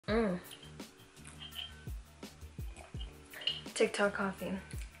TikTok coffee.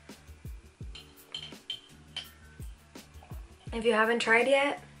 If you haven't tried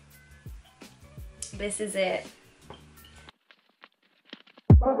yet, this is it.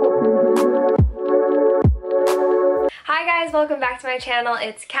 Hi guys, welcome back to my channel.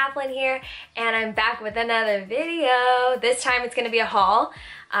 It's Kathleen here, and I'm back with another video. This time it's gonna be a haul.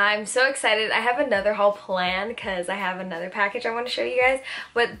 I'm so excited. I have another haul planned because I have another package I want to show you guys,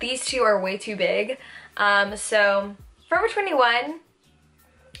 but these two are way too big. So Forever 21,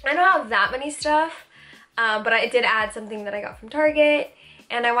 I don't have that many stuff, but I did add something that I got from Target,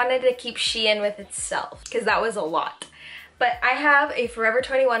 and I wanted to keep Shein with itself because that was a lot. But I have a Forever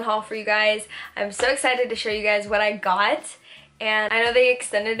 21 haul for you guys. I'm so excited to show you guys what I got, and I know they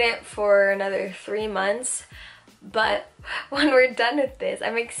extended it for another 3 months, but when we're done with this,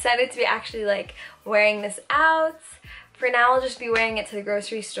 I'm excited to be actually like wearing this out. For now, I'll just be wearing it to the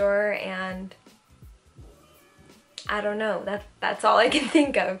grocery store, and I don't know, that's all I can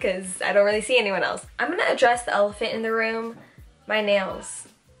think of because I don't really see anyone else. I'm gonna address the elephant in the room, my nails.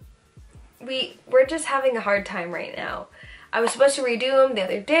 We're just having a hard time right now. I was supposed to redo them the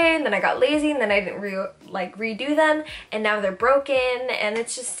other day, and then I got lazy, and then I didn't redo them, and now they're broken, and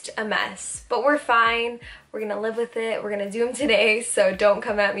it's just a mess. But we're fine. We're gonna live with it. We're gonna do them today, so don't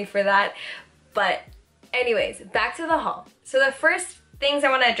come at me for that. But anyways, back to the haul. So the first things I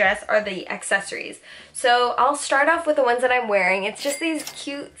want to address are the accessories. So I'll start off with the ones that I'm wearing. It's just these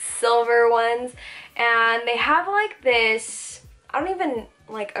cute silver ones, and they have like this, I don't even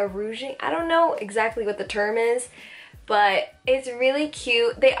like a rouging, I don't know exactly what the term is, but it's really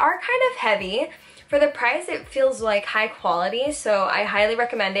cute. They are kind of heavy. For the price, it feels like high quality, so I highly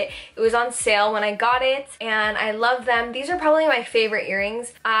recommend it. It was on sale when I got it, and I love them. These are probably my favorite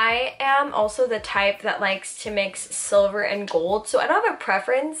earrings. I am also the type that likes to mix silver and gold, so I don't have a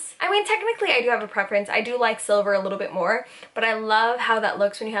preference. I mean, technically I do have a preference. I do like silver a little bit more, but I love how that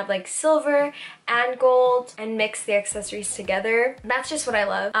looks when you have like silver and gold and mix the accessories together. That's just what I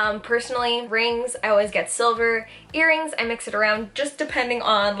love. Personally, rings, I always get silver. Earrings, I mix it around just depending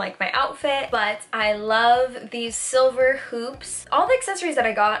on like my outfit, but I love these silver hoops. All the accessories that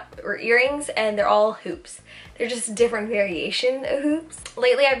I got were earrings, and they're all hoops. They're just different variation of hoops.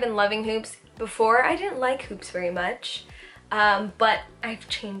 Lately I've been loving hoops. Before I didn't like hoops very much, but I've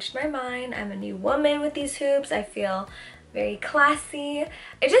changed my mind. I'm a new woman with these hoops. I feel very classy.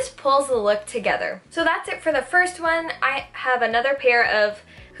 It just pulls the look together. So that's it for the first one. I have another pair of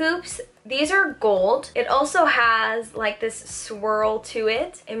hoops. These are gold. It also has like this swirl to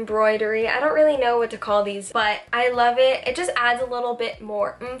it, embroidery. I don't really know what to call these, but I love it. It just adds a little bit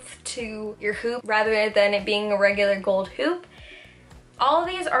more oomph to your hoop rather than it being a regular gold hoop. All of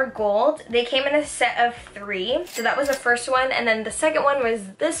these are gold. They came in a set of 3. So that was the first one, and then the second one was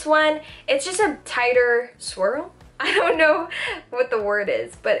this one. It's just a tighter swirl. I don't know what the word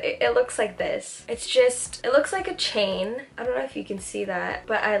is, but it looks like this. It looks like a chain. I don't know if you can see that,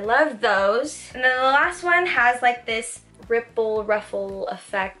 but I love those. And then the last one has like this ripple ruffle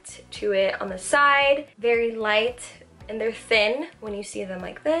effect to it on the side. Very light, and they're thin when you see them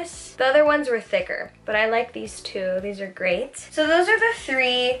like this. The other ones were thicker, but I like these two. These are great. So those are the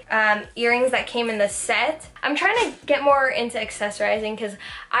 3 earrings that came in the set. I'm trying to get more into accessorizing because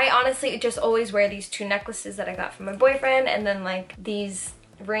I honestly just always wear these 2 necklaces that I got from my boyfriend, and then like these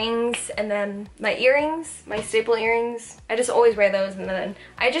rings, and then my earrings, my staple earrings. I just always wear those, and then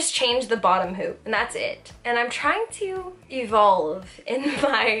I just change the bottom hoop, and that's it. And I'm trying to evolve in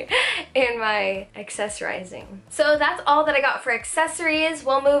my accessorizing. So that's all that I got for accessories.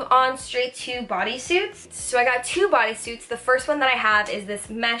 We'll move on straight to bodysuits. So I got 2 bodysuits. The first one that I have is this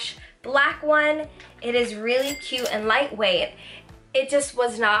mesh black one. It is really cute and lightweight. It just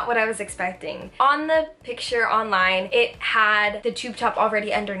was not what I was expecting. On the picture online, it had the tube top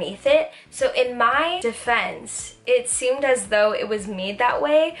already underneath it. So in my defense, it seemed as though it was made that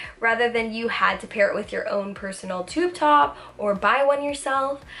way rather than you had to pair it with your own personal tube top or buy one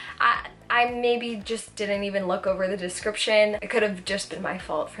yourself. I maybe just didn't even look over the description. It could have just been my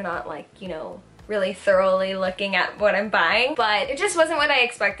fault for not like, you know, really thoroughly looking at what I'm buying, but it just wasn't what I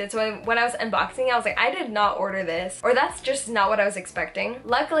expected. So when I was unboxing, I was like, I did not order this, or that's just not what I was expecting.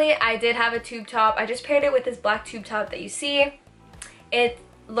 Luckily, I did have a tube top. I just paired it with this black tube top that you see. It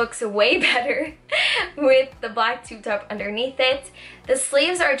looks way better with the black tube top underneath it. The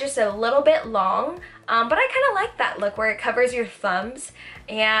sleeves are just a little bit long, but I kind of like that look where it covers your thumbs,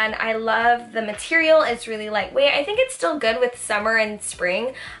 and I love the material. It's really lightweight. I think it's still good with summer and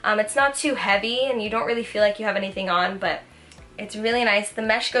spring. It's not too heavy, and you don't really feel like you have anything on, but it's really nice. The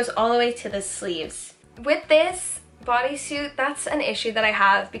mesh goes all the way to the sleeves. With this, bodysuit, that's an issue that I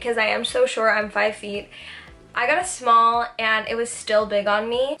have because I am so short. I'm 5 feet. I got a small and it was still big on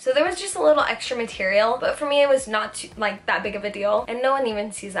me, so there was just a little extra material, but for me it was not too, like that big of a deal, and no one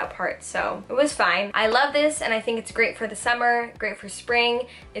even sees that part, so it was fine. I love this and I think it's great for the summer, great for spring.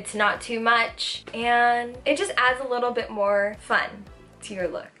 It's not too much and it just adds a little bit more fun to your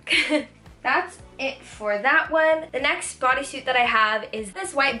look. That's it for that one. The next bodysuit that I have is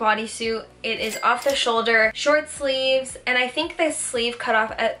this white bodysuit. It is off the shoulder, short sleeves, and I think the sleeve cut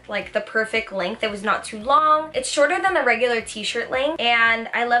off at like the perfect length. It was not too long. It's shorter than the regular t-shirt length, and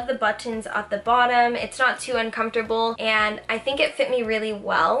I love the buttons at the bottom. It's not too uncomfortable, and I think it fit me really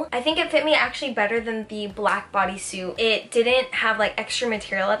well. I think it fit me actually better than the black bodysuit. It didn't have like extra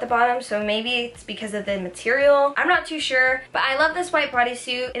material at the bottom, so maybe it's because of the material. I'm not too sure, but I love this white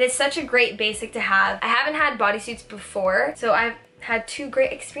bodysuit. It is such a great basic to have. I haven't had bodysuits before, so I've had 2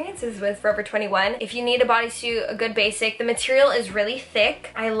 great experiences with Forever 21. If you need a bodysuit, a good basic, the material is really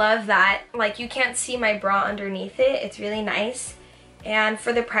thick. I love that. Like, you can't see my bra underneath it. It's really nice. And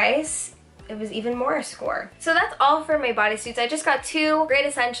for the price, it was even more a score. So that's all for my bodysuits. I just got 2 great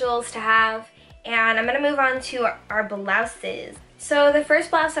essentials to have, and I'm gonna move on to our blouses. So the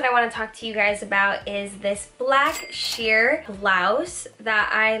first blouse that I want to talk to you guys about is this black sheer blouse that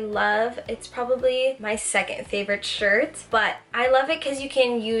I love. It's probably my second favorite shirt, but I love it because you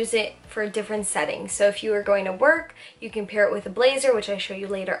can use it for different settings. So if you are going to work, you can pair it with a blazer, which I show you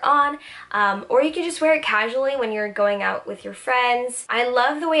later on, or you can just wear it casually when you're going out with your friends. I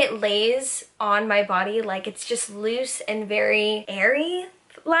love the way it lays on my body. Like, it's just loose and very airy.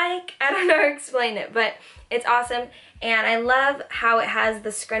 Like, I don't know how to explain it, but it's awesome. And I love how it has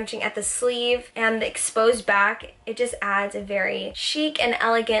the scrunching at the sleeve and the exposed back. It just adds a very chic and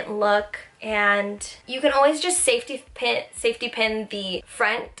elegant look. And you can always just safety pin the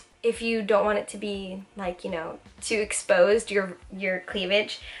front if you don't want it to be, like, you know, too exposed, your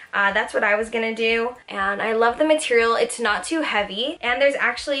cleavage. That's what I was gonna do. And I love the material. It's not too heavy. And there's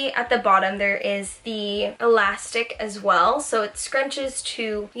actually, at the bottom, there is the elastic as well. So it scrunches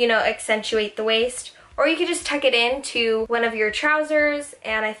to, you know, accentuate the waist. Or you could just tuck it into one of your trousers,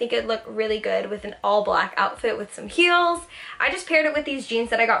 and I think it'd look really good with an all black outfit with some heels. I just paired it with these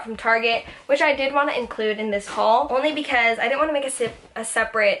jeans that I got from Target, which I did want to include in this haul, only because I didn't want to make a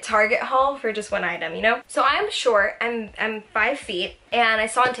separate Target haul for just one item, you know? So I'm short, I'm 5 feet, and I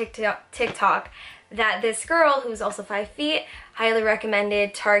saw on TikTok that this girl who's also 5 feet highly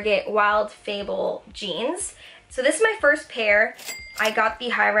recommended Target Wild Fable jeans. So this is my first pair. I got the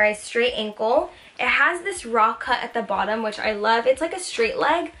high-rise straight ankle. It has this raw cut at the bottom, which I love. It's like a straight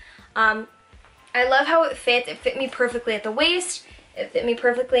leg. I love how it fits. It fit me perfectly at the waist. It fit me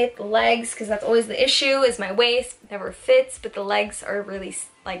perfectly at the legs, because that's always the issue, is my waist never fits, but the legs are really,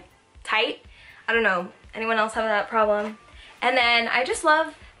 like, tight. I don't know. Anyone else have that problem? And then I just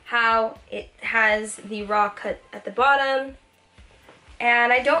love how it has the raw cut at the bottom.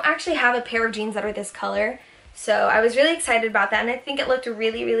 And I don't actually have a pair of jeans that are this color. So I was really excited about that, and I think it looked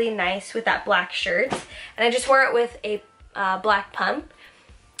really, really nice with that black shirt. And I just wore it with a black pump.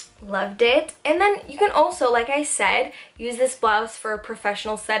 Loved it. And then you can also, like I said, use this blouse for a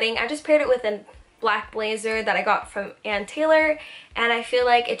professional setting. I just paired it with a black blazer that I got from Ann Taylor, and I feel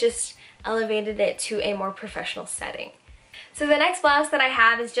like it just elevated it to a more professional setting. So the next blouse that I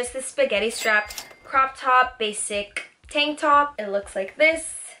have is just this spaghetti strap crop top basic tank top. It looks like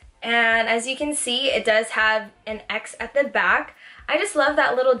this. And as you can see, it does have an X at the back. I just love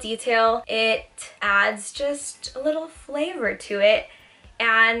that little detail. It adds just a little flavor to it.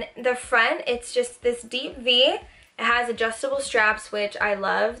 And the front, it's just this deep V. It has adjustable straps, which I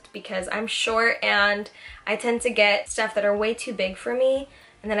loved because I'm short and I tend to get stuff that are way too big for me.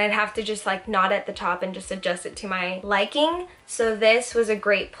 And then I'd have to just like knot at the top and just adjust it to my liking. So this was a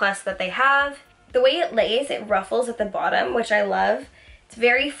great plus that they have. The way it lays, it ruffles at the bottom, which I love. It's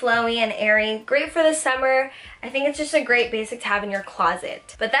very flowy and airy, great for the summer. I think it's just a great basic to have in your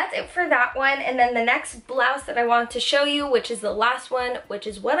closet. But that's it for that one. And then the next blouse that I wanted to show you, which is the last one, which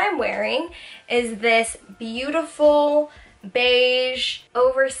is what I'm wearing, is this beautiful beige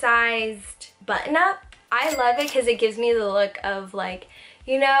oversized button-up. I love it because it gives me the look of, like,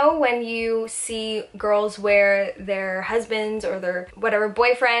 you know, when you see girls wear their husbands or their whatever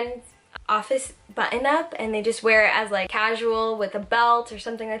boyfriend's office button up and they just wear it as like casual with a belt or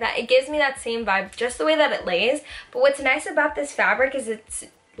something like that. It gives me that same vibe, just the way that it lays. But what's nice about this fabric is it's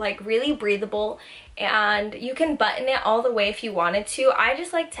like really breathable and you can button it all the way if you wanted to. I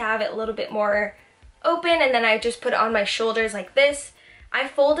just like to have it a little bit more open, and then I just put it on my shoulders like this. I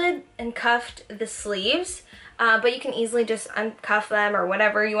folded and cuffed the sleeves but you can easily just uncuff them or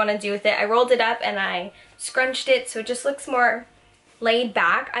whatever you want to do with it. I rolled it up and I scrunched it so it just looks more laid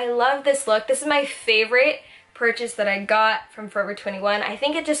back. I love this look. This is my favorite purchase that I got from Forever 21. I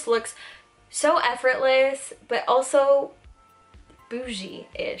think it just looks so effortless, but also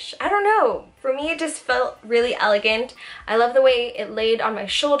bougie-ish. I don't know. For me, it just felt really elegant. I love the way it laid on my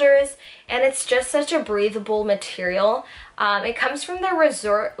shoulders, and it's just such a breathable material. It comes from the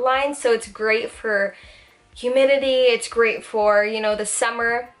Resort line, so it's great for humidity. It's great for, you know, the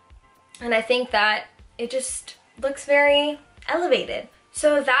summer, and I think that it just looks very elevated.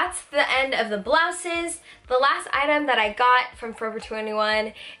 So that's the end of the blouses. The last item that I got from Forever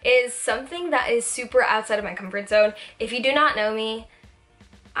 21 is something that is super outside of my comfort zone. If you do not know me,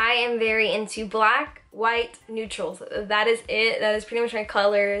 I am very into black, white, neutrals. That is it. That is pretty much my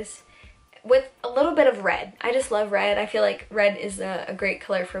colors, with a little bit of red. I just love red. I feel like red is a great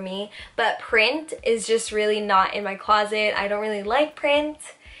color for me. But print is just really not in my closet. I don't really like print.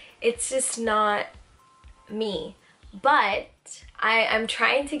 It's just not me. But I'm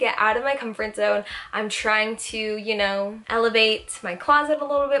trying to get out of my comfort zone. I'm trying to, you know, elevate my closet a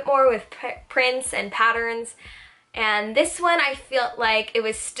little bit more with prints and patterns. And this one, I felt like it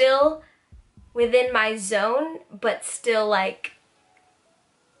was still within my zone, but still like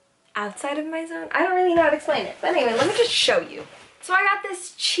outside of my zone. I don't really know how to explain it. But anyway, let me just show you. So I got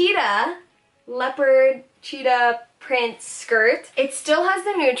this cheetah, leopard cheetah print skirt. It still has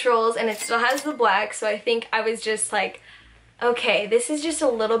the neutrals and it still has the black, so I think I was just like, okay, this is just a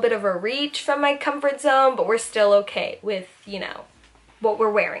little bit of a reach from my comfort zone, but we're still okay with, you know, what we're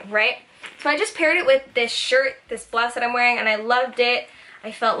wearing, right? So I just paired it with this shirt, this blouse that I'm wearing, and I loved it.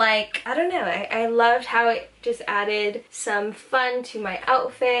 I felt like, I don't know, I loved how it just added some fun to my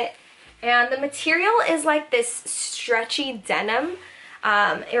outfit. And the material is like this stretchy denim.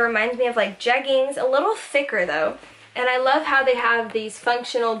 It reminds me of like jeggings, a little thicker though. And I love how they have these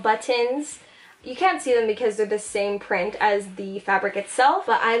functional buttons. You can't see them because they're the same print as the fabric itself,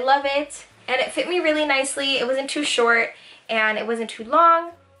 but I love it. And it fit me really nicely. It wasn't too short and it wasn't too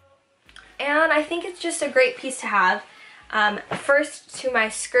long. And I think it's just a great piece to have. First to my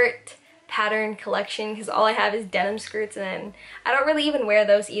skirt pattern collection, because all I have is denim skirts and I don't really even wear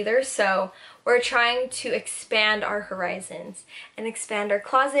those either. So we're trying to expand our horizons and expand our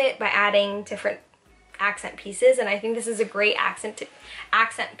closet by adding different accent pieces, and I think this is a great accent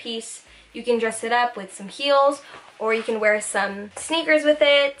piece. You can dress it up with some heels, or you can wear some sneakers with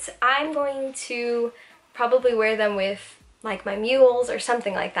it. I'm going to probably wear them with like my mules or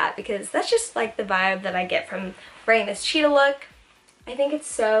something like that, because that's just like the vibe that I get from wearing this cheetah look. I think it's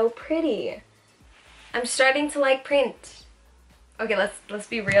so pretty. I'm starting to like print. Okay, let's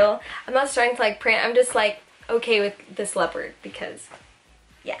be real. I'm not starting to like print. I'm just like okay with this leopard because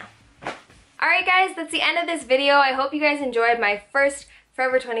yeah. Alright guys, that's the end of this video. I hope you guys enjoyed my first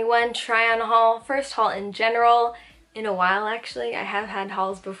Forever 21 try-on haul, first haul in general. In a while actually. I have had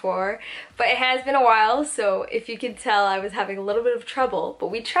hauls before, but it has been a while, so if you could tell I was having a little bit of trouble,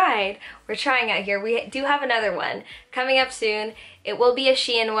 but we tried. We're trying out here. We do have another one coming up soon. It will be a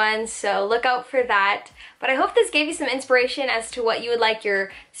Shein one, so look out for that. But I hope this gave you some inspiration as to what you would like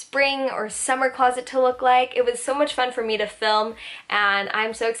your spring or summer closet to look like. It was so much fun for me to film, and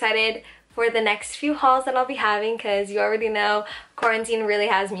I'm so excited for the next few hauls that I'll be having, because you already know quarantine really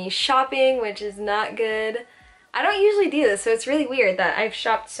has me shopping, which is not good. I don't usually do this, so it's really weird that I've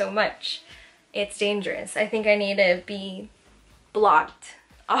shopped so much. It's dangerous. I think I need to be blocked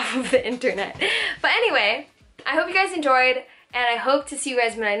off of the internet. But anyway, I hope you guys enjoyed, and I hope to see you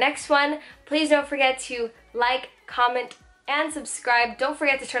guys in my next one. Please don't forget to like, comment, and subscribe. Don't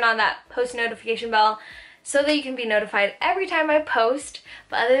forget to turn on that post notification bell so that you can be notified every time I post.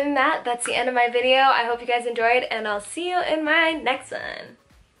 But other than that, that's the end of my video. I hope you guys enjoyed, and I'll see you in my next one.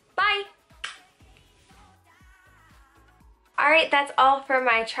 Bye! Alright, that's all for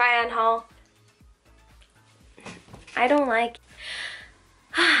my try-on haul. I don't like...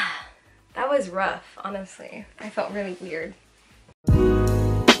 That was rough, honestly. I felt really weird.